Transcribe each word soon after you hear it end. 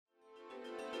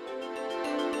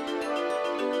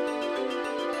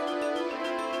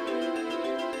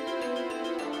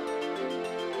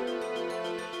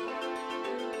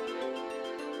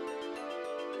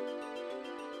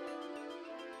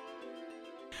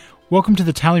Welcome to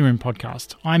the Tally Room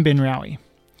podcast. I'm Ben Rowie.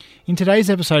 In today's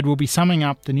episode, we'll be summing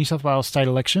up the New South Wales state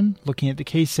election, looking at the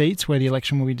key seats where the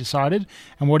election will be decided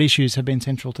and what issues have been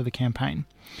central to the campaign.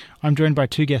 I'm joined by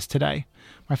two guests today.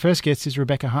 My first guest is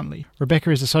Rebecca Huntley.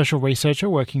 Rebecca is a social researcher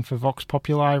working for Vox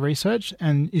Populi Research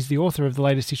and is the author of the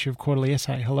latest issue of Quarterly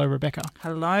Essay. Hello, Rebecca.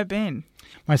 Hello, Ben.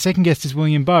 My second guest is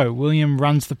William Bowe. William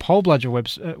runs the Poll Bludger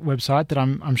website that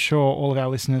I'm sure all of our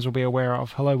listeners will be aware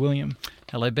of. Hello, William.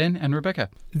 Hello, Ben and Rebecca.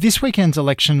 This weekend's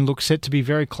election looks set to be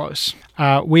very close.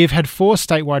 We have had 4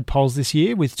 statewide polls this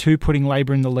year, with 2 putting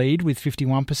Labor in the lead with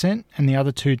 51% and the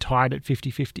other 2 tied at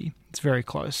 50-50. It's very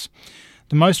close.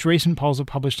 The most recent polls were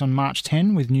published on March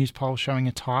 10, with Newspoll showing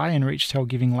a tie and Reachtel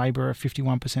giving Labor a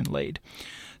 51% lead.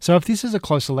 So if this is a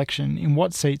close election, in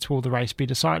what seats will the race be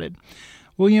decided?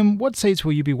 William, what seats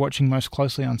will you be watching most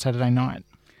closely on Saturday night?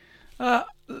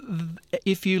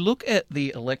 If you look at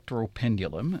the electoral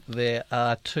pendulum, there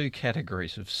are 2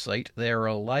 categories of seat. There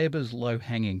are Labor's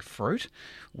low-hanging fruit,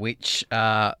 which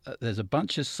there's a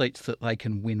bunch of seats that they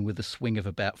can win with a swing of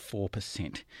about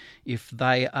 4%. If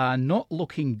they are not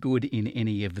looking good in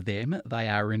any of them, they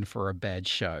are in for a bad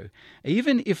show.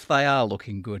 Even if they are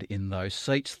looking good in those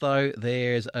seats, though,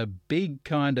 there's a big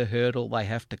kind of hurdle they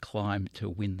have to climb to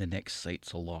win the next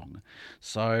seats along.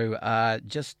 So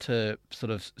just to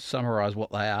sort of summarise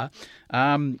what they are,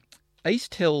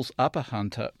 East Hills, Upper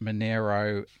Hunter,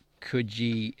 Monero,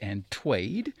 Coogee and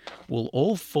Tweed will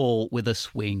all fall with a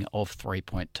swing of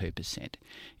 3.2%.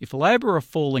 If Labor are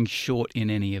falling short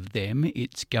in any of them,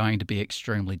 it's going to be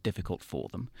extremely difficult for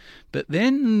them. But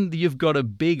then you've got a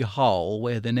big hole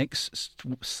where the next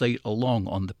seat along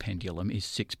on the pendulum is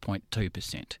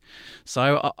 6.2%.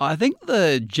 So I think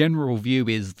the general view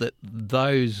is that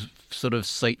those sort of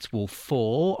seats will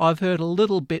fall. I've heard a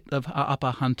little bit of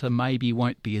Upper Hunter maybe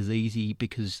won't be as easy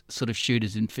because sort of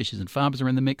shooters and fishers and farmers are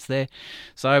in the mix there.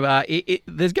 So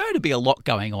there's going to be a lot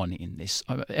going on in this.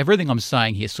 Everything I'm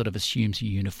saying here sort of assumes a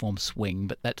uniform swing,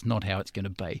 but that's not how it's going to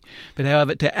be. But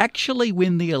however, to actually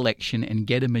win the election and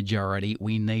get a majority,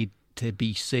 we need to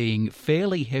be seeing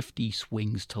fairly hefty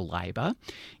swings to Labor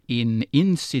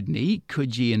in Sydney,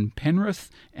 Coogee and Penrith,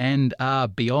 and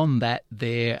beyond that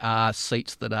there are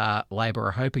seats that Labor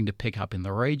are hoping to pick up in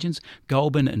the regions.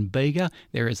 Goulburn and Bega,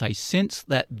 there is a sense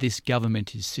that this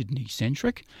government is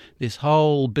Sydney-centric. This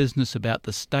whole business about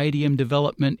the stadium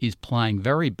development is playing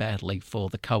very badly for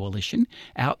the coalition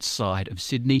outside of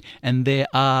Sydney, and there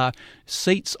are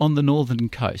seats on the northern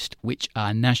coast which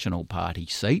are National Party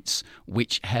seats,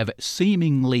 which have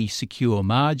seemingly secure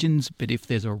margins, but if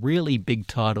there's a really big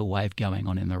tidal wave going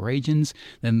on in the regions,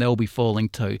 then they'll be falling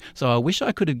too. So I wish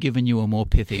I could have given you a more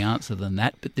pithy answer than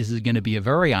that, but this is going to be a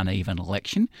very uneven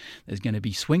election. There's going to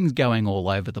be swings going all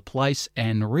over the place,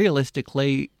 and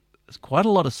realistically, there's quite a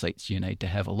lot of seats you need to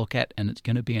have a look at, and it's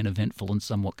going to be an eventful and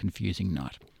somewhat confusing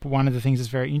night. One of the things that's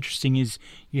very interesting is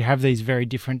you have these very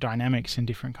different dynamics in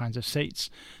different kinds of seats.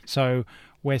 So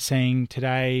we're seeing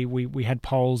today, we had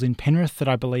polls in Penrith that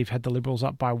I believe had the Liberals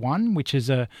up by 1, which is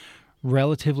a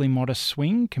relatively modest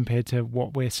swing compared to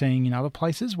what we're seeing in other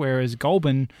places, whereas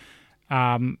Goulburn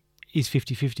is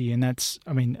 50-50, and that's,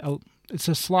 it's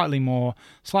a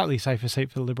slightly safer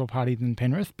seat for the Liberal Party than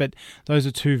Penrith, but those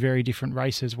are 2 very different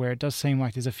races where it does seem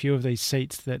like there's a few of these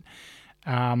seats that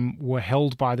were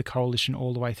held by the coalition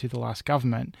all the way through the last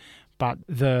government, but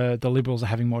the Liberals are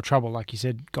having more trouble, like you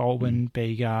said, Goulburn,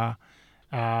 Bega,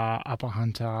 Upper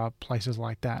Hunter, places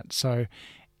like that. So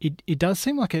it does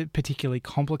seem like a particularly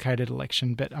complicated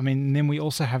election, but then we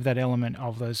also have that element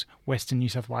of those Western New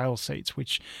South Wales seats,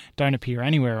 which don't appear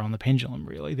anywhere on the pendulum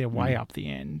really. They're way up the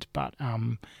end, but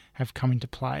have come into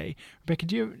play. Rebecca,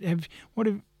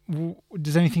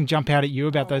 does anything jump out at you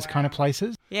about those kind of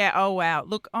places? Yeah, oh wow.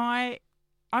 Look,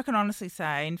 I can honestly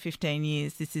say in 15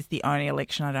 years, this is the only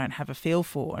election I don't have a feel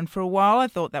for. And for a while, I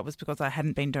thought that was because I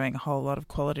hadn't been doing a whole lot of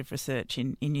qualitative research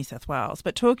in New South Wales.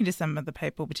 But talking to some of the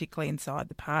people, particularly inside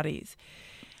the parties,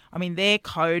 their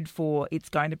code for it's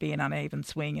going to be an uneven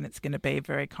swing and it's going to be a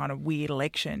very kind of weird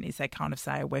election is they kind of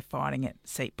say we're fighting it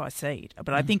seat by seat.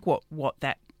 But I think what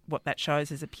that shows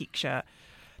is a picture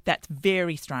that's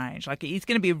very strange. Like, it's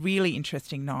going to be a really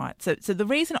interesting night. So the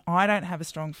reason I don't have a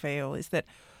strong feel is that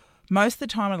most of the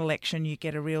time at an election, you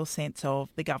get a real sense of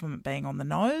the government being on the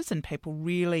nose and people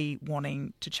really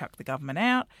wanting to chuck the government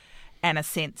out, and a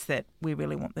sense that we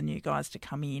really want the new guys to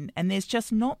come in. And there's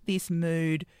just not this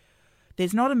mood.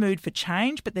 There's not a mood for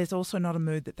change, but there's also not a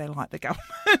mood that they like the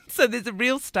government. So there's a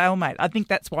real stalemate. I think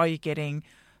that's why you're getting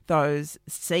those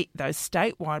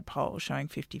statewide polls showing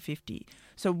 50-50.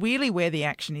 So really where the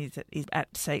action is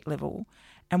at seat level.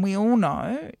 And we all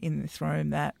know in this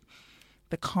room that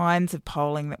the kinds of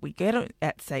polling that we get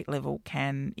at seat level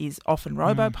is often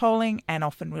robo-polling and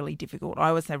often really difficult. I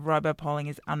always say robo-polling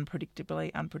is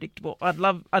unpredictably unpredictable. I'd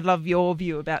love your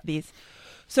view about this.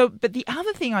 So, but the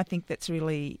other thing I think that's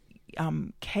really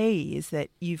key is that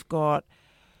you've got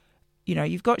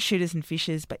shooters and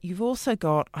fishers, but you've also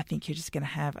got, I think you're just going to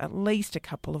have at least a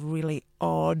couple of really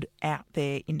odd, out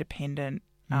there, independent,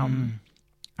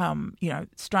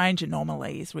 strange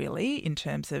anomalies, really, in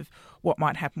terms of what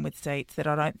might happen with seats that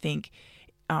I don't think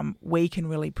we can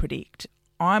really predict.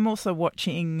 I'm also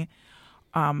watching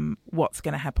what's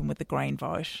going to happen with the Green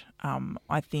vote.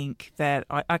 I think that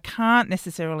I can't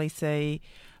necessarily see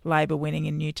Labor winning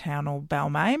in Newtown or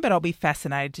Balmain, but I'll be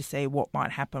fascinated to see what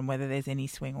might happen, whether there's any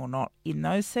swing or not in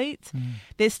those seats.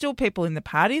 There's still people in the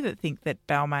party that think that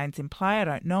Balmain's in play. I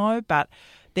don't know, but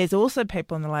there's also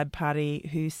people in the Labor Party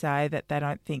who say that they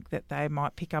don't think that they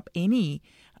might pick up any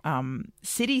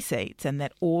city seats, and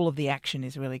that all of the action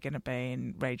is really going to be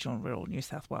in regional and rural New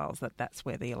South Wales, that's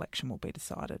where the election will be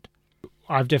decided.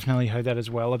 I've definitely heard that as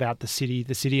well about the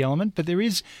city element, but there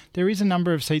is a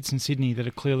number of seats in Sydney that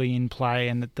are clearly in play,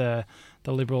 and that the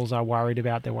Liberals are worried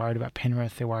about. They're worried about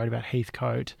Penrith, they're worried about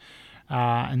Heathcote,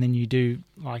 and then you do,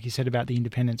 like you said about the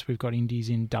independents, we've got Indies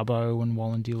in Dubbo and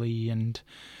Wallandilly and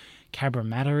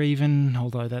Cabramatta even,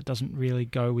 although that doesn't really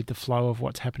go with the flow of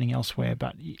what's happening elsewhere.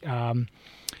 But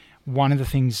one of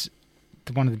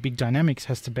the big dynamics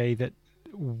has to be that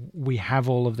we have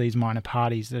all of these minor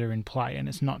parties that are in play, and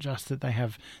it's not just that they're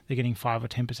getting 5 or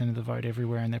 10% of the vote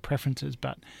everywhere in their preferences,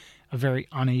 but a very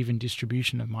uneven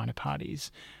distribution of minor parties.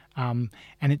 And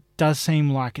it does seem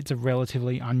like it's a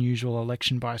relatively unusual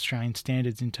election by Australian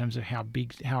standards in terms of how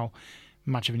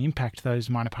much of an impact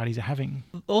those minor parties are having.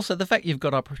 Also, the fact you've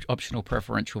got optional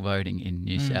preferential voting in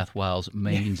New South Wales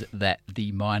means that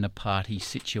the minor party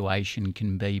situation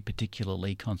can be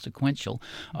particularly consequential.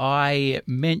 I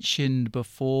mentioned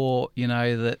before,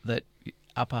 that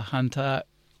Upper Hunter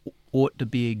ought to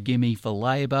be a gimme for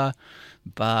Labor,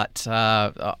 but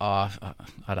I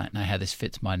don't know how this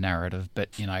fits my narrative. But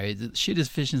shooters,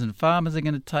 fishers, and farmers are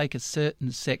going to take a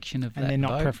certain section of that vote. And they're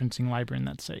not preferencing Labor in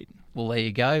that seat. Well, there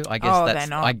you go. I guess they're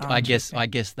not. I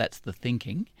guess that's the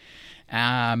thinking.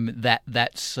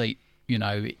 That seat,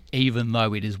 even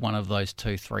though it is one of those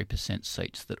 2-3%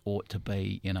 seats that ought to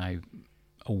be,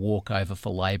 a walkover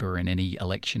for Labor in any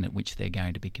election at which they're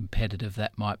going to be competitive,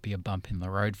 that might be a bump in the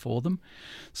road for them.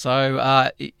 So,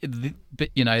 I think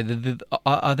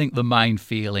the main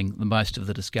feeling, the most of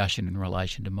the discussion in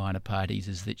relation to minor parties,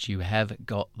 is that you have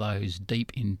got those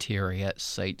deep interior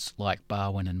seats like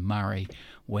Barwon and Murray,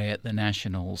 where the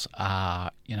Nationals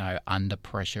are, under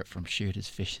pressure from shooters,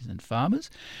 fishers, and farmers.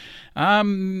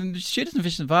 Shooters and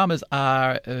fishers and farmers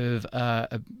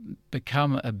have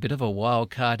become a bit of a wild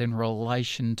card in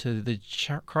relation to the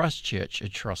Christchurch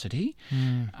atrocity.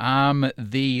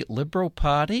 The Liberal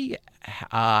Party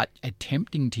are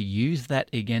attempting to use that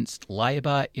against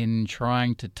Labor in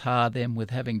trying to tar them with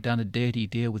having done a dirty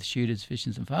deal with shooters,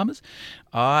 fishers, and farmers.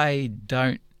 I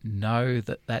don't know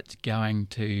that that's going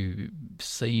to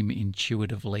seem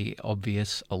intuitively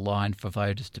obvious a line for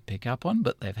voters to pick up on,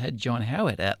 but they've had John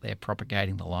Howard out there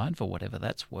propagating the line for whatever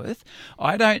that's worth.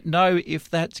 I don't know if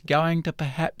that's going to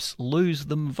perhaps lose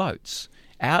them votes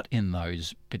out in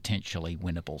those potentially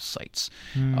winnable seats.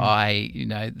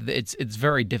 It's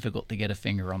very difficult to get a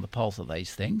finger on the pulse of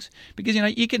these things because,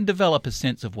 you can develop a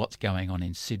sense of what's going on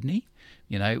in Sydney.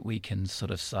 We can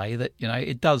sort of say that,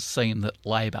 it does seem that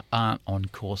Labor aren't on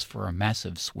course for a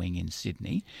massive swing in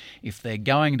Sydney. If they're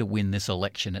going to win this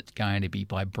election, it's going to be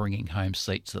by bringing home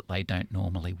seats that they don't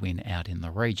normally win out in the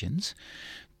regions.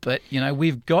 But,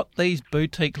 we've got these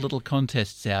boutique little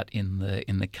contests out in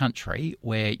the country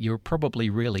where you probably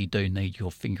really do need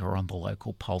your finger on the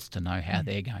local pulse to know how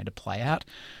they're going to play out.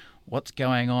 What's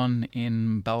going on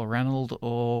in Balranald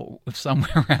or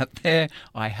somewhere out there,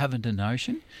 I haven't a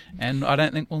notion, and I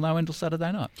don't think we'll know until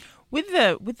Saturday night. With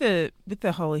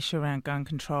the whole issue around gun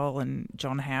control and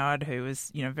John Howard, who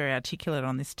was very articulate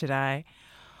on this today,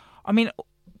 I mean,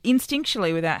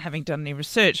 instinctually, without having done any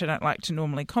research, I don't like to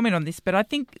normally comment on this, but I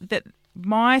think that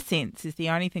my sense is the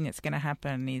only thing that's going to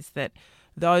happen is that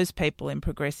those people in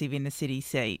progressive inner city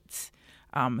seats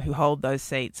who hold those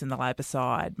seats in the Labor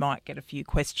side might get a few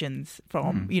questions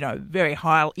from, very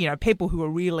high, people who are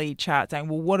really saying,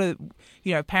 well,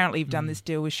 apparently you've done this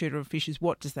deal with shooter and fishers,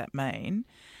 what does that mean?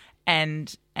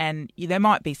 And there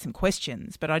might be some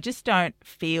questions, but I just don't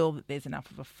feel that there's enough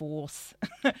of a force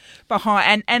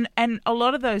behind. And a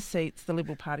lot of those seats the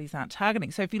Liberal parties aren't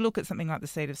targeting. So if you look at something like the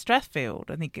seat of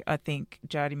Strathfield, I think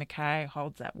Jodie McKay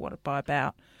holds that by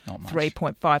about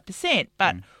 3.5%.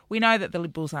 But we know that the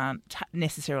Liberals aren't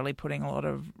necessarily putting a lot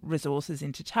of resources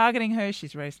into targeting her.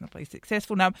 She's reasonably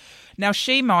successful. Now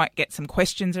she might get some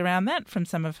questions around that from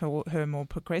some of her more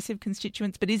progressive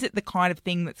constituents, but is it the kind of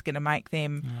thing that's going to make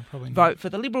them vote for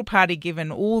the Liberal Party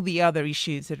given all the other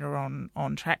issues that are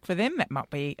on track for them? That might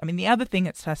be. I mean, the other thing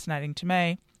that's fascinating to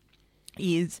me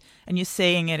is, and you're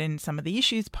seeing it in some of the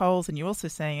issues polls and you're also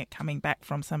seeing it coming back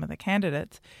from some of the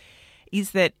candidates,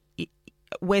 is that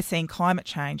we're seeing climate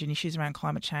change and issues around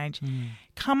climate change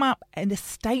come up in a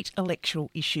state electoral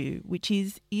issue, which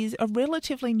is a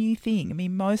relatively new thing. I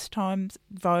mean, most times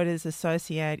voters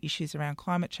associate issues around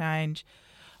climate change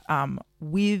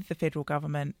with the federal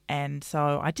government, and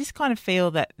so I just kind of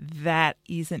feel that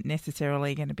isn't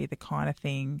necessarily going to be the kind of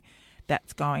thing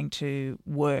that's going to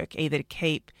work, either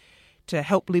to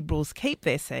help Liberals keep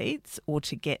their seats or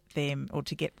to get the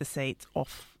seats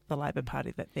off the Labor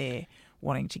Party that they're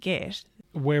wanting to get.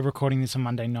 We're recording this on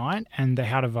Monday night, and the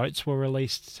how to votes were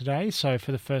released today. So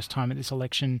for the first time at this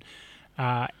election,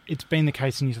 it's been the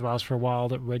case in New South Wales for a while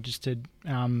that registered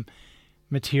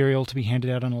material to be handed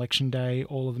out on election day,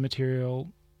 all the material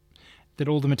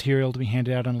to be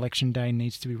handed out on election day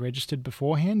needs to be registered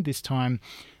beforehand. This time,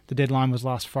 the deadline was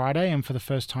last Friday, and for the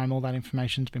first time, all that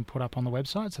information's been put up on the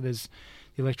website. So the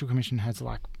Electoral Commission has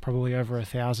probably over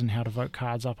 1,000 how to vote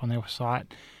cards up on their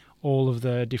site. All of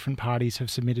the different parties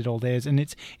have submitted all theirs, and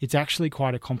it's actually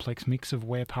quite a complex mix of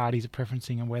where parties are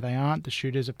preferencing and where they aren't. The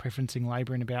shooters are preferencing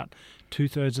Labor in about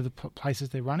 2/3 of the places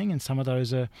they're running, and some of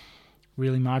those are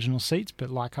really marginal seats, but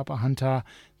like Upper Hunter,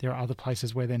 there are other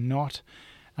places where they're not.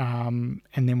 And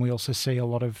then we also see a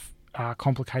lot of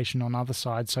complication on other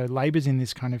sides. So Labor's in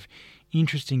this kind of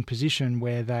interesting position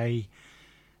where there's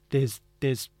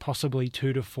possibly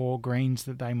 2 to 4 Greens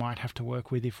that they might have to work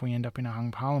with if we end up in a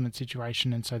hung parliament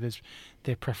situation, and so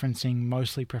they're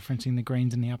mostly preferencing the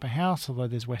Greens in the upper house, although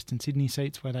there's Western Sydney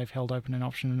seats where they've held open an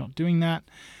option of not doing that.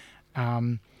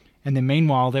 And then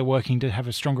meanwhile, they're working to have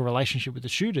a stronger relationship with the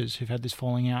shooters who've had this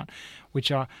falling out,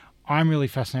 which I'm really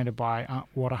fascinated by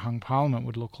what a hung parliament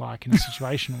would look like in a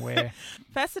situation where...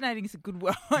 Fascinating is a good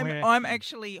word. I'm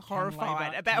actually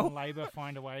horrified about... Can Labor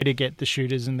find a way to get the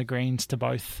shooters and the Greens to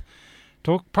both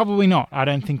talk? Probably not. I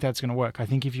don't think that's going to work. I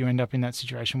think if you end up in that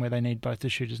situation where they need both the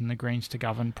shooters and the Greens to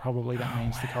govern, probably that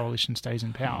means the coalition stays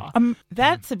in power.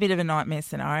 That's a bit of a nightmare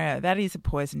scenario. That is a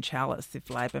poison chalice if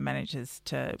Labor manages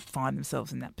to find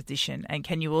themselves in that position. And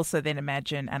can you also then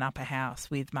imagine an upper house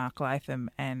with Mark Latham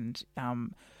and...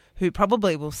 who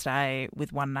probably will stay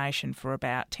with One Nation for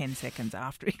about 10 seconds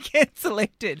after he gets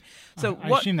elected. So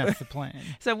I assume that's the plan.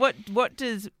 So what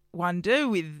does one do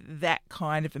with that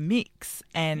kind of a mix?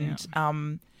 And,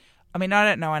 I mean, I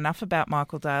don't know enough about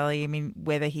Michael Daly. I mean,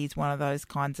 whether he's one of those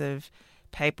kinds of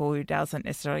people who doesn't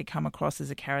necessarily come across as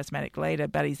a charismatic leader,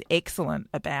 but he's excellent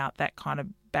about that kind of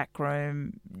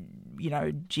backroom,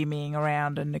 jimmying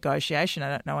around and negotiation. I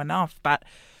don't know enough, but...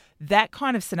 that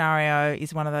kind of scenario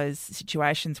is one of those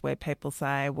situations where people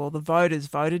say, well, the voters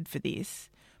voted for this,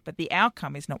 but the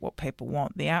outcome is not what people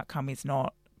want. The outcome is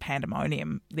not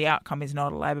pandemonium. The outcome is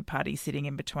not a Labor Party sitting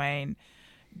in between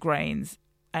Greens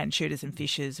and shooters and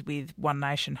fishers with One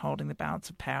Nation holding the balance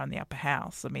of power in the upper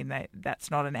house. I mean, that's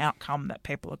not an outcome that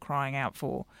people are crying out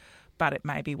for, but it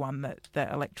may be one that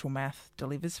the electoral math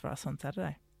delivers for us on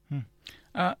Saturday.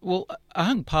 Well, a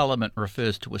hung parliament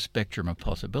refers to a spectrum of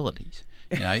possibilities.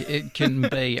 It can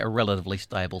be a relatively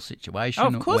stable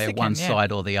situation where one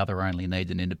side or the other only needs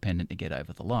an independent to get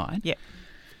over the line. Yeah.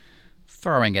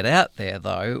 Throwing it out there,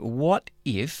 though, what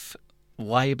if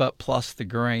Labor plus the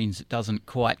Greens doesn't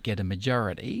quite get a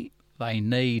majority? They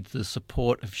need the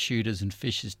support of shooters and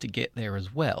fishers to get there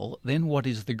as well. Then what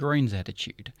is the Greens'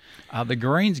 attitude? Are the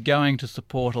Greens going to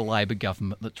support a Labor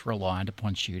government that's reliant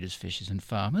upon shooters, fishers and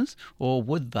farmers? Or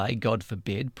would they, God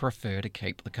forbid, prefer to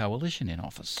keep the coalition in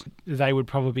office? They would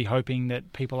probably be hoping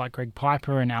that people like Greg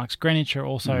Piper and Alex Greenwich are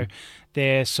also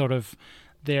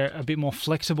they're a bit more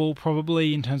flexible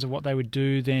probably in terms of what they would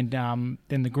do than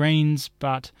the Greens,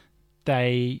 but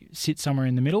they sit somewhere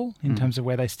in the middle in terms of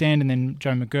where they stand. And then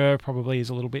Joe McGurr probably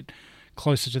is a little bit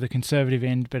closer to the Conservative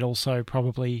end, but also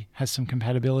probably has some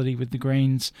compatibility with the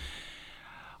Greens.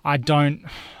 I don't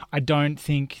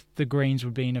think the Greens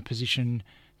would be in a position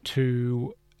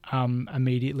to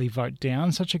immediately vote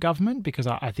down such a government, because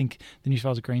I think the New South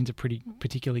Wales Greens are pretty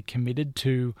particularly committed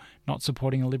to not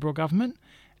supporting a Liberal government.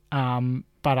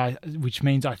 which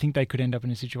means I think they could end up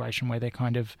in a situation where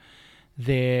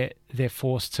they're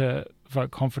forced to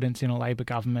vote confidence in a Labor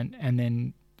government, and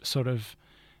then sort of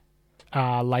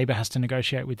Labor has to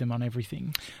negotiate with them on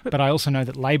everything. But I also know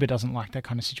that Labor doesn't like that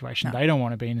kind of situation. No. They don't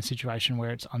want to be in a situation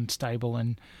where it's unstable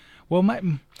and, well,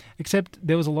 except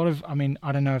there was a lot of, I mean,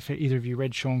 I don't know if either of you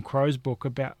read Sean Crow's book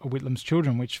about Whitlam's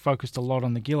children, which focused a lot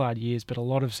on the Gillard years, but a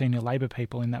lot of senior Labor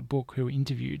people in that book who were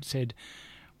interviewed said,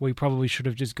 we probably should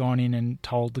have just gone in and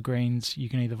told the Greens, you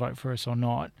can either vote for us or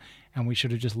not, and we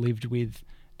should have just lived with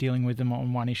dealing with them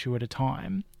on one issue at a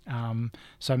time.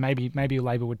 So maybe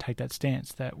Labor would take that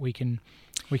stance that we can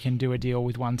do a deal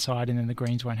with one side and then the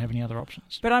Greens won't have any other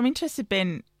options. But I'm interested,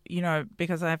 Ben,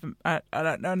 because I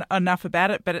don't know enough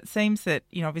about it, but it seems that,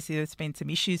 obviously there's been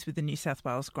some issues with the New South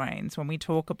Wales Greens. When we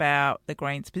talk about the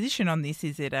Greens' position on this,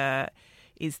 do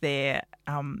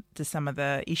some of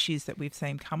the issues that we've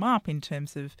seen come up in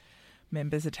terms of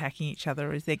members attacking each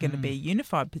other, is there going to be a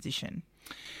unified position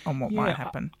on what might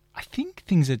happen? I think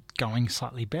things are going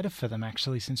slightly better for them,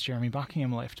 actually, since Jeremy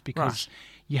Buckingham left, because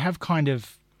you have I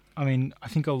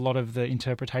think a lot of the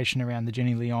interpretation around the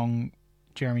Jenny Leong,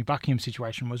 Jeremy Buckingham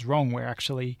situation was wrong, where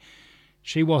actually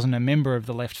she wasn't a member of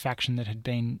the left faction that had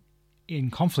been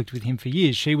in conflict with him for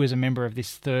years. She was a member of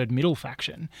this third middle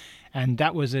faction, and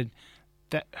that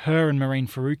her and Marine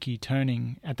Faruqi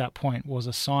turning at that point was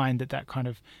a sign that kind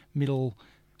of middle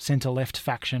centre-left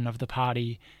faction of the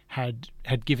party had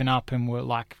given up and were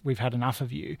like, we've had enough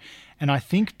of you. And I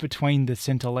think between the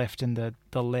centre-left and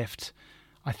the left,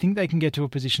 I think they can get to a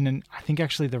position, and I think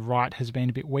actually the right has been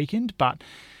a bit weakened, but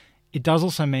it does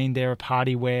also mean they're a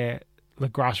party where the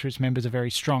grassroots members are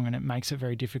very strong, and it makes it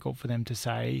very difficult for them to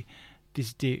say,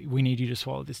 we need you to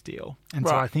swallow this deal. And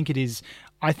so I think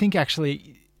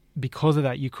actually because of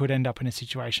that, you could end up in a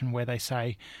situation where they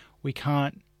say, we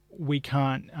can't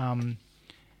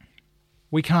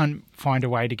find a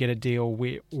way to get a deal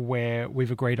where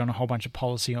we've agreed on a whole bunch of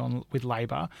policy with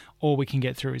Labor. All we can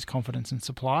get through is confidence and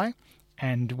supply,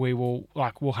 and we'll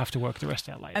have to work the rest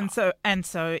out later. And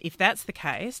so if that's the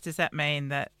case, does that mean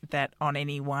that on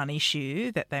any one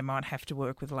issue that they might have to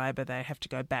work with Labor, they have to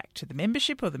go back to the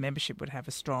membership, or the membership would have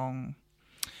a strong,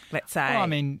 let's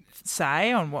say,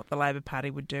 say on what the Labor Party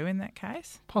would do in that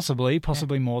case?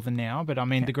 Possibly more than now. But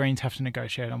the Greens have to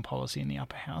negotiate on policy in the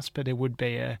upper house, but there would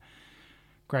be a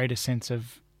greater sense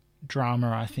of drama,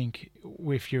 I think,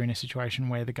 if you're in a situation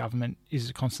where the government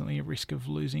is constantly at risk of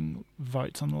losing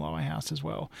votes on the lower house as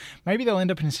well. Maybe they'll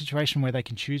end up in a situation where they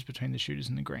can choose between the Shooters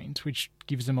and the Greens, which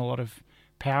gives them a lot of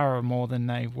power, more than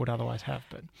they would otherwise have.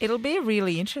 But it'll be a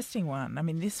really interesting one. I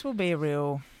mean, this will be a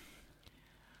real...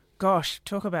 Gosh,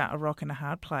 talk about a rock and a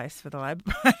hard place for the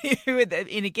Labor Party.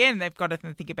 And again, they've got to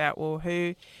think about,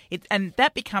 and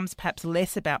that becomes perhaps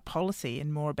less about policy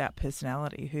and more about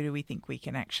personality. Who do we think we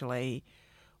can actually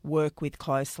work with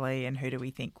closely, and who do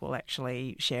we think will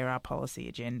actually share our policy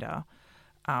agenda?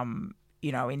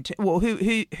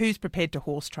 Who's prepared to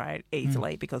horse trade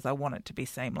easily because they want it to be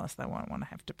seamless. They won't want to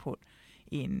have to put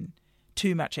in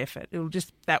too much effort.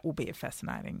 That will be a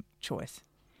fascinating choice.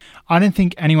 I don't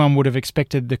think anyone would have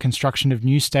expected the construction of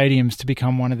new stadiums to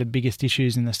become one of the biggest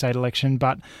issues in the state election,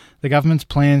 but the government's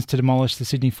plans to demolish the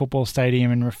Sydney Football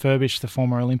Stadium and refurbish the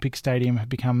former Olympic Stadium have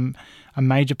become a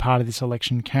major part of this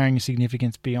election, carrying a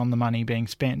significance beyond the money being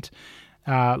spent.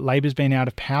 Labor's been out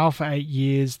of power for 8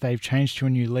 years. They've changed to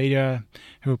a new leader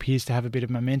who appears to have a bit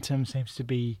of momentum, seems to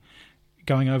be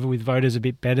going over with voters a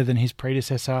bit better than his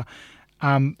predecessor.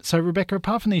 So, Rebecca,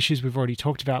 apart from the issues we've already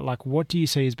talked about, what do you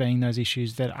see as being those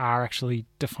issues that are actually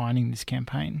defining this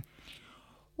campaign?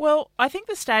 Well, I think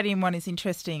the stadium one is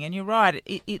interesting, and you're right.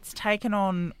 It's taken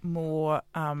on more,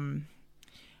 more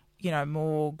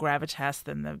gravitas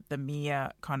than the mere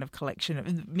kind of collection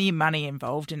of mere money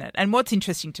involved in it. And what's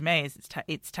interesting to me is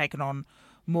it's taken on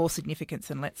more significance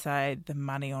than, let's say, the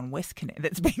money on WestConnex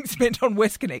that's being spent on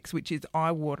WestConnex, which is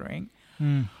eye-watering.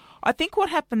 Mm. I think what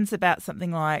happens about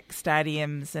something like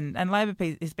stadiums, and Labor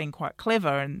has been quite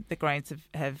clever, and the Greens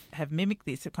have mimicked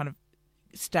this, a kind of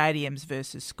stadiums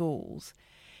versus schools,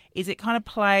 is it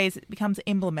becomes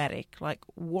emblematic. Like,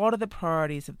 what are the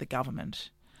priorities of the government?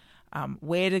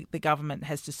 Where the government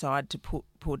has decided to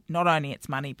put not only its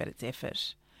money but its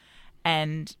effort.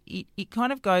 And it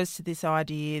kind of goes to this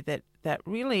idea that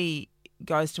really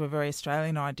goes to a very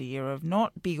Australian idea of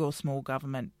not big or small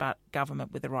government, but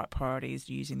government with the right priorities,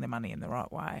 using the money in the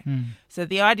right way. Mm. So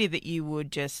the idea that you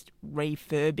would just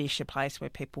refurbish a place where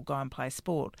people go and play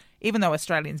sport, even though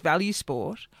Australians value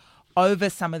sport, over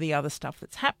some of the other stuff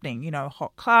that's happening,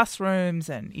 hot classrooms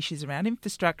and issues around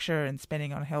infrastructure and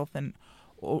spending on health and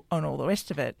on all the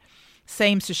rest of it,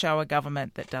 seems to show a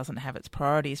government that doesn't have its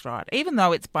priorities right, even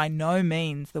though it's by no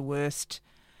means the worst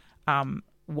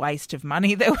waste of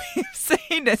money that we've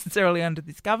seen necessarily under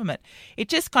this government. It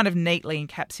just kind of neatly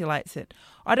encapsulates it.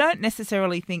 I don't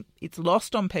necessarily think it's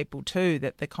lost on people too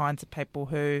that the kinds of people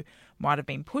who might have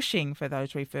been pushing for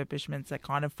those refurbishments are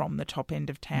kind of from the top end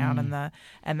of town and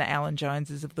the Alan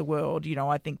Joneses of the world. You know,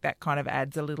 I think that kind of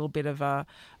adds a little bit of a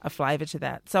flavour to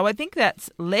that. So I think that's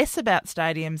less about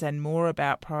stadiums and more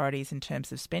about priorities in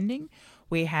terms of spending.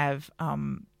 We have,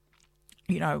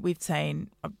 we've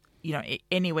seen...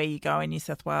 anywhere you go in New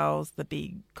South Wales, the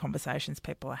big conversations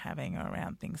people are having are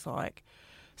around things like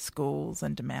schools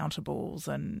and demountables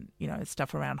and,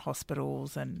 stuff around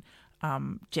hospitals and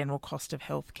general cost of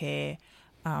healthcare.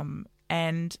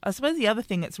 And I suppose the other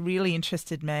thing that's really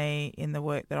interested me in the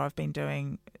work that I've been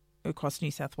doing across New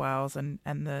South Wales, and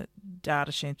the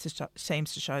data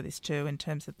seems to show this too in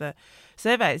terms of the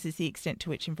surveys, is the extent to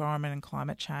which environment and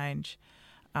climate change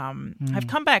have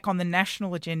come back on the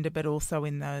national agenda, but also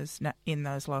in those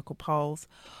local polls.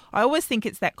 I always think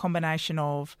it's that combination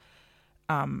of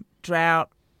drought,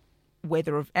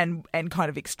 weather and kind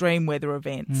of extreme weather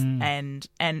events,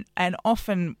 and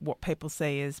often what people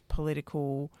see as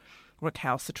political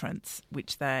recalcitrance,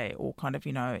 which they all kind of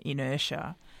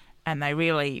inertia, and they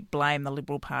really blame the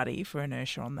Liberal Party for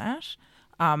inertia on that.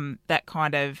 That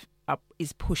kind of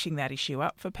is pushing that issue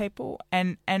up for people,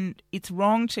 and it's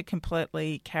wrong to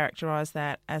completely characterise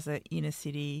that as an inner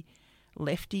city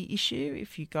lefty issue.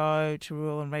 If you go to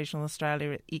rural and regional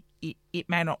Australia, it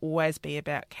may not always be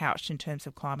about couched in terms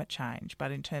of climate change,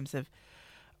 but in terms of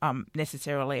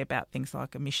necessarily about things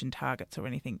like emission targets or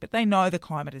anything. But they know the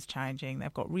climate is changing.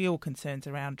 They've got real concerns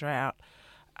around drought,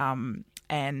 and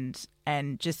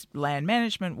just land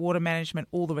management, water management,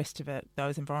 all the rest of it.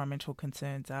 Those environmental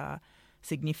concerns are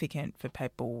significant for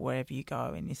people wherever you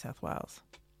go in New South Wales.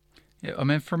 Yeah, I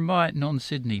mean, from my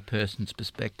non-Sydney person's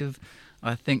perspective,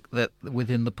 I think that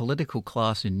within the political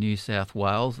class in New South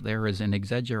Wales, there is an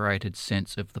exaggerated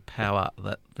sense of the power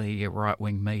that the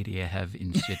right-wing media have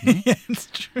in Sydney. Yeah, it's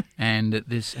true. And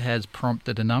this has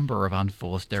prompted a number of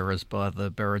unforced errors by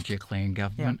the Berejiklian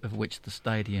government, of which the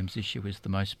stadiums issue is the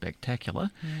most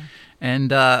spectacular. Yeah. And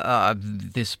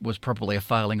this was probably a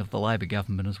failing of the Labor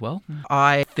government as well.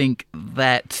 I think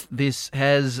that this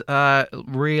has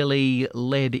really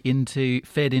fed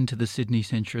into the Sydney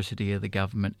centricity of the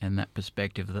government and that perspective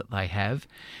that they have.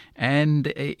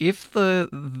 And if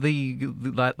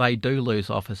they do lose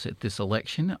office at this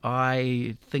election,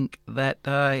 I think that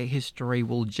history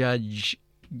will judge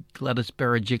Gladys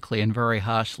Berejiklian very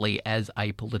harshly as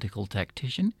a political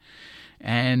tactician,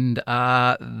 and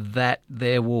that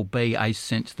there will be a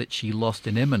sense that she lost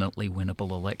an eminently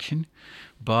winnable election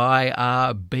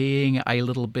by being a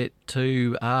little bit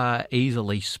too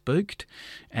easily spooked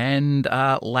and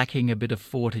lacking a bit of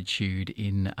fortitude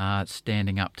in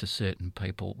standing up to certain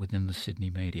people within the Sydney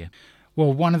media.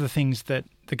 Well, one of the things that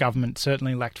the government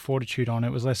certainly lacked fortitude on, it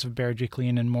was less of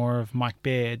Berejiklian and more of Mike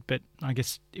Baird, but I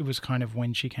guess it was kind of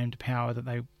when she came to power that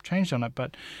they changed on it.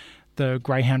 But the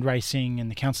greyhound racing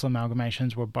and the council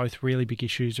amalgamations were both really big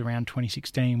issues around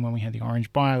 2016 when we had the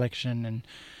Orange by-election and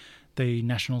the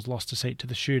Nationals lost a seat to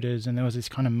the Shooters, and there was this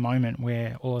kind of moment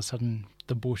where all of a sudden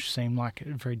the bush seemed like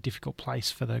a very difficult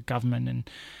place for the government, and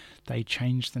they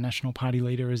changed the National Party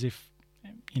leader as if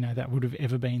that would have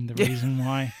ever been the reason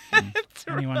why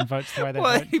anyone votes the way they vote.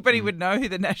 Well, anybody would know who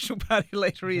the National Party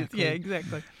leader is. Exactly. Yeah,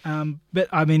 exactly. But,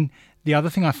 I mean, the other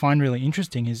thing I find really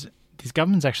interesting is this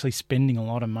government's actually spending a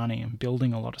lot of money and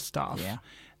building a lot of stuff. Yeah.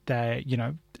 That,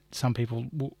 some people,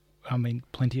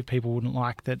 plenty of people wouldn't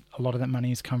like that a lot of that money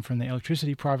has come from the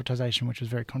electricity privatisation, which was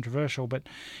very controversial. But,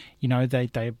 they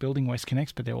are building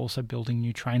WestConnex, but they're also building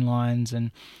new train lines,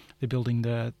 and they're building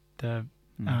the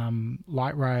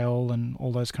light rail and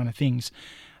all those kind of things.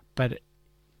 But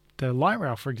the light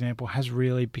rail, for example, has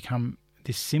really become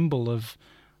this symbol of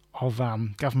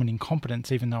government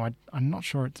incompetence, even though I'm not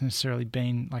sure it's necessarily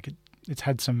been it's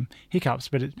had some hiccups,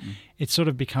 but it's sort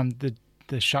of become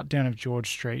the shutdown of George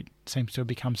Street seems to have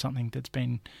become something that's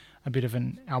been a bit of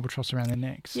an albatross around their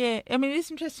necks. Yeah, I mean,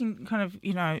 it's interesting kind of,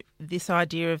 this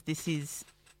idea of this is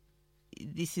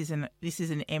an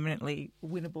eminently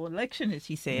winnable election, as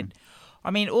you said. I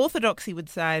mean, orthodoxy would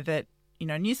say that,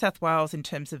 New South Wales in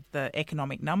terms of the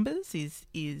economic numbers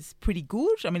is pretty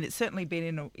good. I mean, it's certainly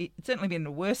been in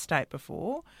a worse state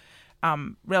before,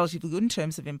 relatively good in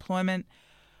terms of employment.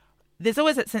 There's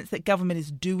always that sense that government is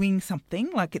doing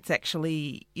something, like it's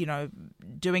actually,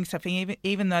 doing something,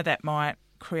 even though that might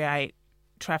create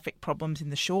traffic problems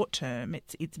in the short term.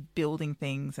 It's building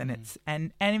things, and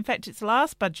and in fact, its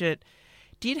last budget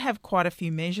did have quite a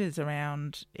few measures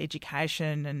around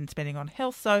education and spending on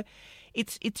health. So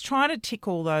it's trying to tick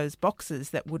all those boxes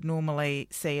that would normally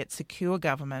see it secure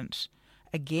government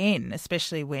again,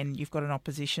 especially when you've got an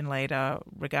opposition leader,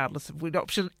 regardless of which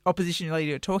opposition leader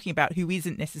you're talking about, who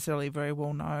isn't necessarily very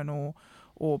well known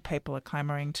or people are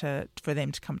clamouring for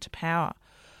them to come to power.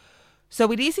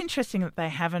 So it is interesting that they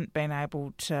haven't been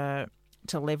able to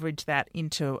leverage that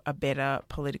into a better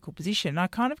political position. I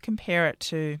kind of compare it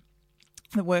to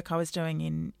the work I was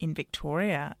doing in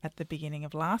Victoria at the beginning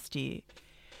of last year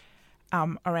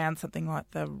around something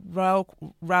like the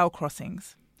rail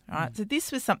crossings. Right? So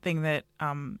this was something that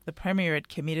the Premier had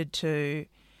committed to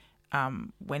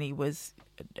when he was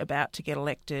about to get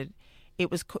elected.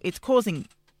 It's causing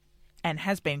and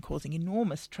has been causing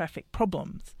enormous traffic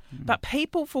problems. But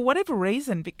people, for whatever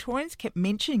reason, Victorians kept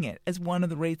mentioning it as one of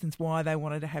the reasons why they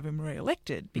wanted to have him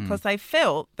re-elected, because they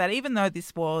felt that even though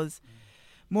this was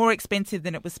more expensive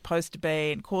than it was supposed to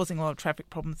be and causing a lot of traffic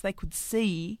problems, they could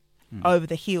see over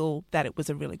the hill that it was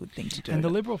a really good thing to do. And the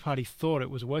Liberal Party thought it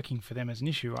was working for them as an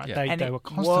issue, right? Yeah. They were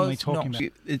constantly talking about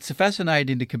it. It's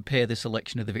fascinating to compare this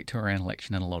election to the Victorian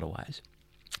election in a lot of ways.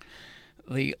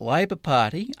 The Labor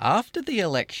Party, after the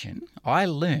election, I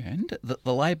learned that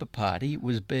the Labor Party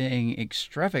was being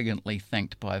extravagantly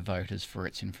thanked by voters for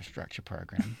its infrastructure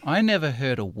program. I never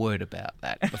heard a word about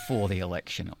that before the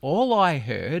election. All I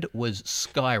heard was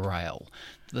Skyrail,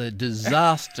 the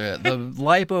disaster. The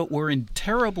Labor were in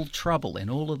terrible trouble in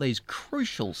all of these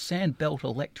crucial sandbelt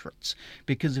electorates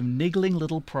because of niggling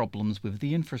little problems with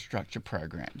the infrastructure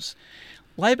programs.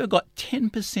 Labor got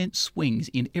 10% swings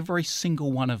in every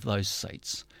single one of those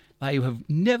seats. They have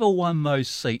never won those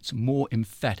seats more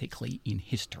emphatically in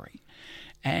history.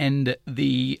 And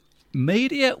the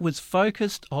media was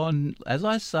focused on, as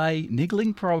I say,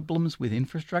 niggling problems with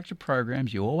infrastructure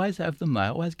programs. You always have them. They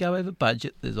always go over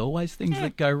budget. There's always things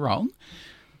that go wrong.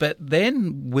 But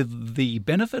then, with the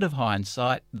benefit of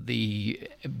hindsight, the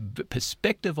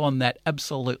perspective on that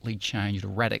absolutely changed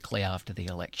radically after the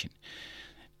election.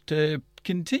 To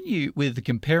continue with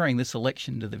comparing this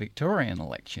election to the Victorian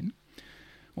election,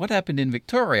 what happened in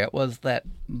Victoria was that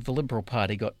the Liberal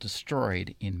Party got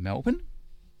destroyed in Melbourne.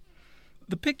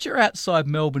 The picture outside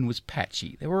Melbourne was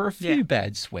patchy. There were a few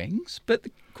bad swings, but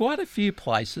quite a few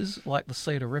places, like the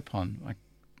seat of Ripon, I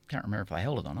can't remember if they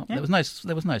held it or not. Yeah.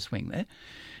 There was no swing there.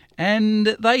 And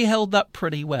they held up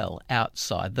pretty well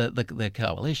outside, the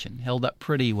coalition held up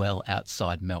pretty well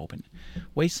outside Melbourne.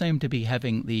 We seem to be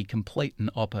having the complete and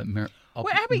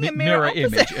mirror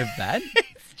image of that.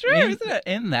 It's true, isn't it?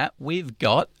 In that we've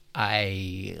got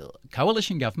a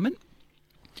coalition government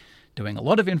doing a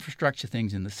lot of infrastructure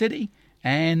things in the city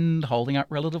and holding up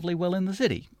relatively well in the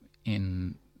city.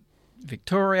 In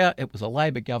Victoria, it was a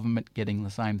Labor government getting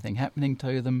the same thing happening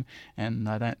to them, and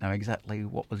I don't know exactly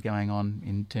what was going on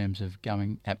in terms of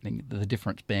happening, the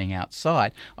difference being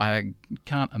outside. I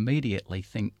can't immediately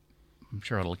think, I'm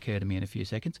sure it'll occur to me in a few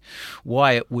seconds,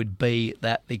 why it would be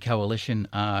that the coalition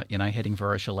are, heading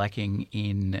for a shellacking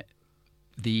in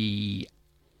the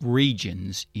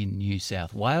regions in New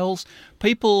South Wales.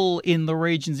 People in the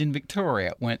regions in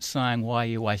Victoria weren't saying, why are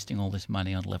you wasting all this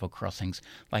money on level crossings?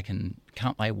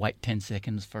 Can't they wait 10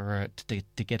 seconds for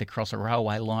to get across a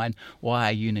railway line? Why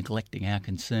are you neglecting our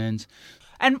concerns?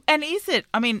 And is it,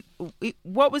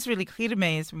 what was really clear to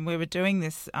me is when we were doing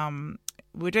this,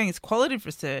 qualitative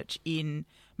research in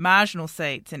marginal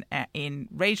seats and in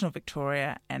regional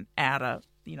Victoria and outer,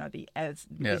 the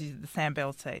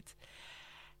Sandbelt seats.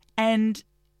 And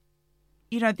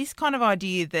this kind of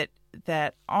idea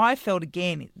that I felt,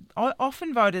 again,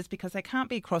 often voters, because they can't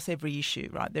be across every issue,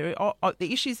 right? There are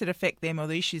the issues that affect them or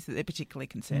the issues that they're particularly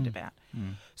concerned about.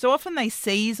 So often they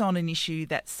seize on an issue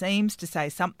that seems to say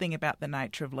something about the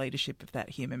nature of leadership of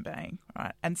that human being,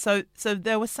 right? And so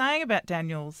they were saying about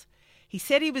Daniels, he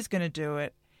said he was going to do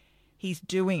it. He's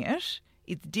doing it.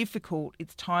 It's difficult.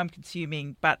 It's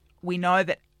time-consuming. But we know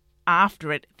that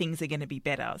after it, things are going to be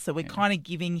better. So we're kind of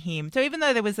giving him... So even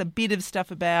though there was a bit of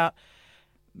stuff about,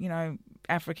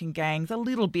 African gangs, a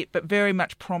little bit, but very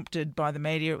much prompted by the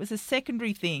media, it was a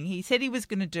secondary thing. He said he was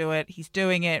going to do it. He's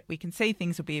doing it. We can see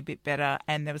things will be a bit better.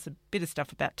 And there was a bit of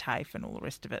stuff about TAFE and all the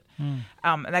rest of it.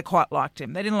 And they quite liked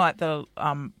him. They didn't like the,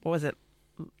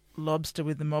 lobster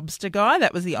with the mobster guy.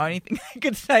 That was the only thing I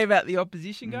could say about the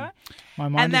opposition guy. My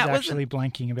mind is actually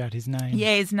blanking about his name.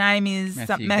 Yeah, his name is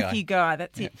Matthew Guy.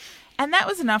 That's it. And that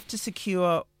was enough to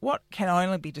secure what can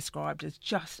only be described as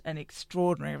just an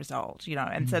extraordinary result,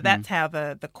 And so that's how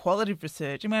the qualitative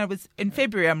research. It was in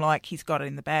February. I'm like, he's got it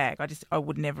in the bag. I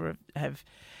would never have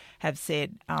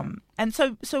said. And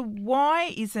so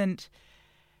why isn't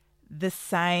the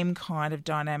same kind of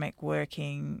dynamic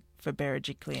working for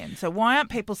Berejiklian? So why aren't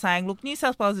people saying, look, New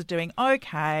South Wales is doing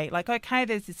okay,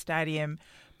 there's this stadium,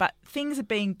 but things are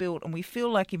being built and we feel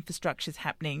like infrastructure's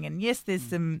happening, and yes,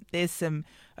 there's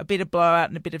a bit of blowout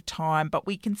and a bit of time, but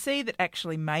we can see that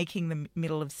actually making the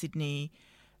middle of Sydney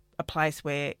a place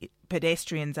where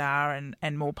pedestrians are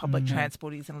and more public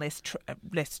transport is and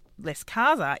less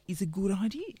cars are is a good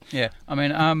idea. Yeah, I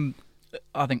mean,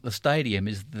 I think the stadium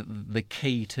is the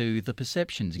key to the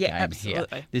perceptions game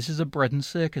absolutely. here. This is a bread and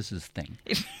circuses thing.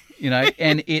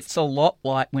 And it's a lot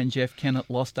like when Jeff Kennett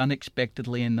lost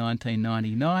unexpectedly in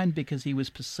 1999 because he was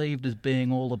perceived as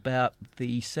being all about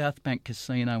the South Bank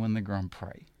Casino and the Grand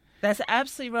Prix. That's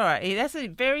absolutely right. That's a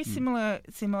very similar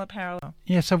parallel.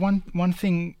 Yeah, so one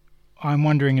thing I'm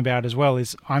wondering about as well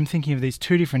is I'm thinking of these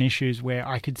two different issues where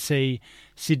I could see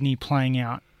Sydney playing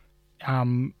out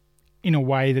in a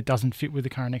way that doesn't fit with the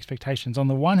current expectations. On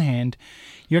the one hand,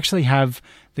 you actually have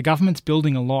the government's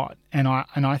building a lot, and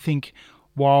I think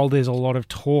while there's a lot of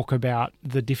talk about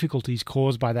the difficulties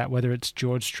caused by that, whether it's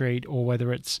George Street or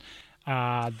whether it's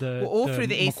through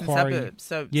the eastern Macquarie. suburbs.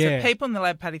 So people in the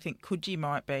Labor Party think Coogee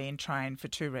might be in train for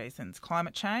two reasons: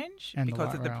 climate change and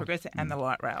because of the rail. progressive and the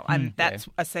light rail, and that's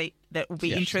a seat that will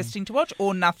be interesting to watch.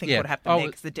 Or nothing would happen there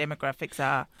because the demographics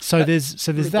are. So there's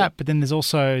that, but then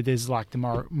there's like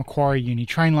the Macquarie Uni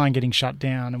train line getting shut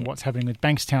down, and what's happening with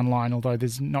Bankstown line. Although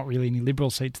there's not really any Liberal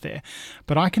seats there,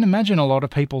 but I can imagine a lot of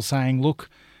people saying,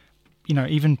 look,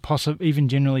 even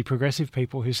generally progressive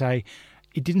people who say,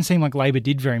 it didn't seem like Labor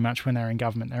did very much when they were in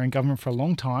government. They were in government for a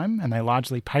long time and they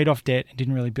largely paid off debt and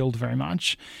didn't really build very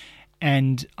much.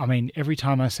 And, I mean, every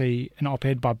time I see an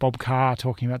op-ed by Bob Carr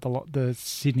talking about the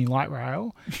Sydney light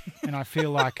rail, and I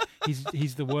feel like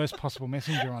he's the worst possible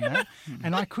messenger on that.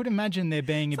 And I could imagine there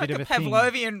being a bit of a thing. It's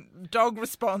like a Pavlovian dog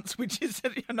response, which is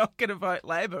that you're not going to vote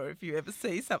Labor if you ever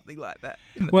see something like that.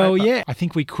 Well, yeah, I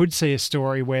think we could see a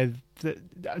story where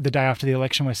the day after the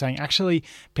election we're saying, actually,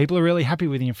 people are really happy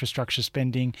with the infrastructure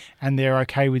spending and they're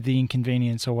okay with the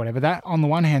inconvenience or whatever. That, on the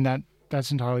one hand,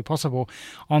 that's entirely possible.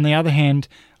 On the other hand,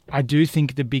 I do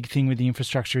think the big thing with the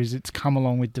infrastructure is it's come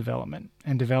along with development.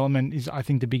 And development is, I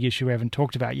think, the big issue we haven't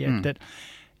talked about yet, that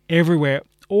everywhere,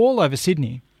 all over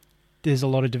Sydney, there's a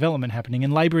lot of development happening.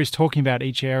 And Labor is talking about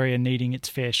each area needing its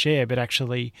fair share, but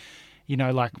actually,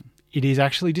 it is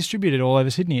actually distributed all over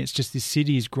Sydney. It's just this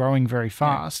city is growing very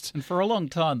fast. Yeah. And for a long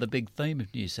time, the big theme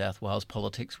of New South Wales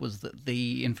politics was that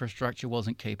the infrastructure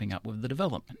wasn't keeping up with the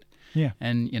development. Yeah.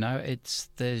 And,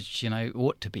 there's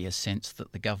ought to be a sense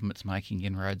that the government's making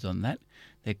inroads on that.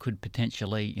 There could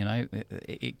potentially,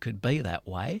 it could be that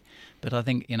way. But I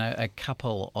think, a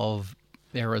couple of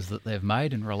errors that they've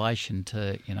made in relation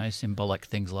to, symbolic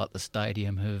things like the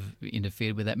stadium have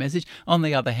interfered with that message. On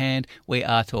the other hand, we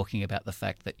are talking about the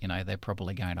fact that, they're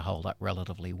probably going to hold up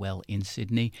relatively well in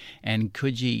Sydney. And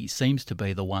Coogee seems to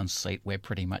be the one seat where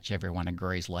pretty much everyone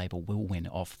agrees Labor will win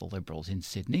off the Liberals in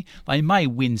Sydney. They may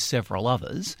win several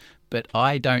others, but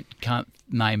I can't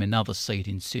name another seat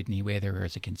in Sydney where there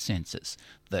is a consensus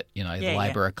that,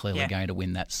 Labor are clearly going to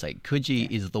win that seat. Coogee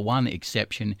is the one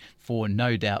exception for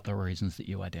no doubt the reasons that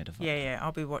you identified. Yeah,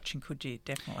 I'll be watching Coogee,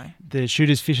 definitely. The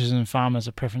shooters, fishers and farmers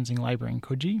are preferencing Labor in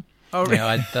Coogee. Oh, really?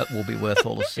 Yeah, that will be worth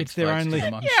all the six It's their votes only... to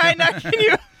them, I'm Yeah, I know. Can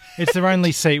you... It's their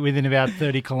only seat within about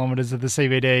 30 kilometres of the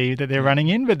CBD that they're running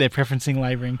in, but they're preferencing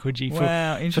Labor in Coogee.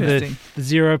 Wow, for interesting. the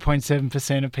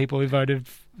 0.7% of people who voted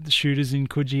the shooters in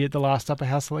Coogee at the last upper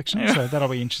house election. So that'll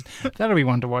be interesting. That'll be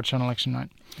one to watch on election night.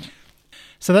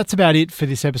 So that's about it for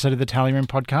this episode of the Tally Room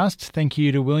podcast. Thank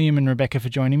you to William and Rebecca for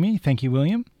joining me. Thank you,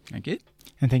 William. Thank you.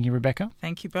 And thank you, Rebecca.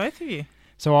 Thank you, both of you.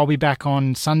 So I'll be back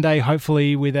on Sunday,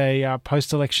 hopefully with a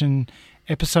post-election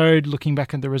episode looking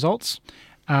back at the results.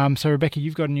 So, Rebecca,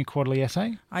 you've got a new quarterly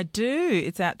essay. I do.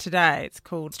 It's out today. It's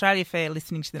called Australia Fair,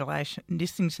 Listening to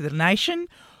the Nation.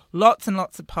 Lots and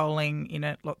lots of polling in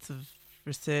it, lots of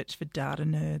research for data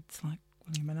nerds like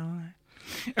William and I,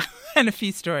 and a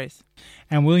few stories.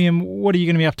 And William, what are you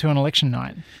going to be up to on election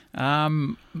night?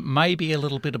 Maybe a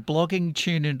little bit of blogging.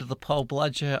 Tune into the Poll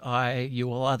Bludger. You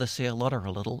will either see a lot or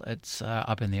a little. It's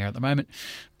up in the air at the moment.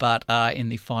 But in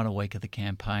the final week of the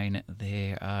campaign,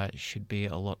 there should be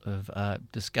a lot of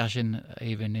discussion,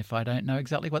 even if I don't know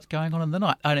exactly what's going on in the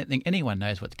night. I don't think anyone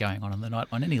knows what's going on in the night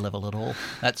on any level at all.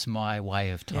 That's my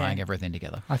way of tying everything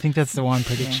together. I think that's the one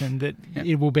prediction, that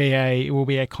it will be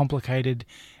a complicated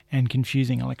and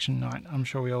confusing election night. I'm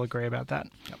sure we all agree about that.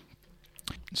 Yep.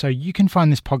 So you can find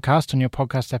this podcast on your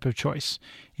podcast app of choice.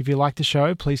 If you like the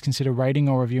show, please consider rating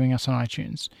or reviewing us on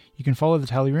iTunes. You can follow The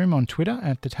Tally Room on Twitter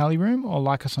at The Tally Room or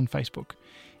like us on Facebook.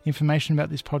 Information about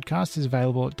this podcast is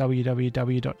available at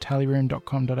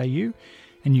www.tallyroom.com.au.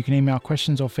 and you can email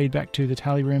questions or feedback to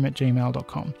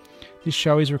thetallyroom@gmail.com. This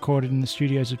show is recorded in the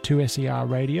studios of 2SER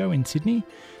Radio in Sydney.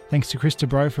 Thanks to Chris de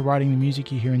Bro for writing the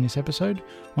music you hear in this episode.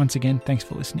 Once again, thanks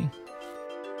for listening.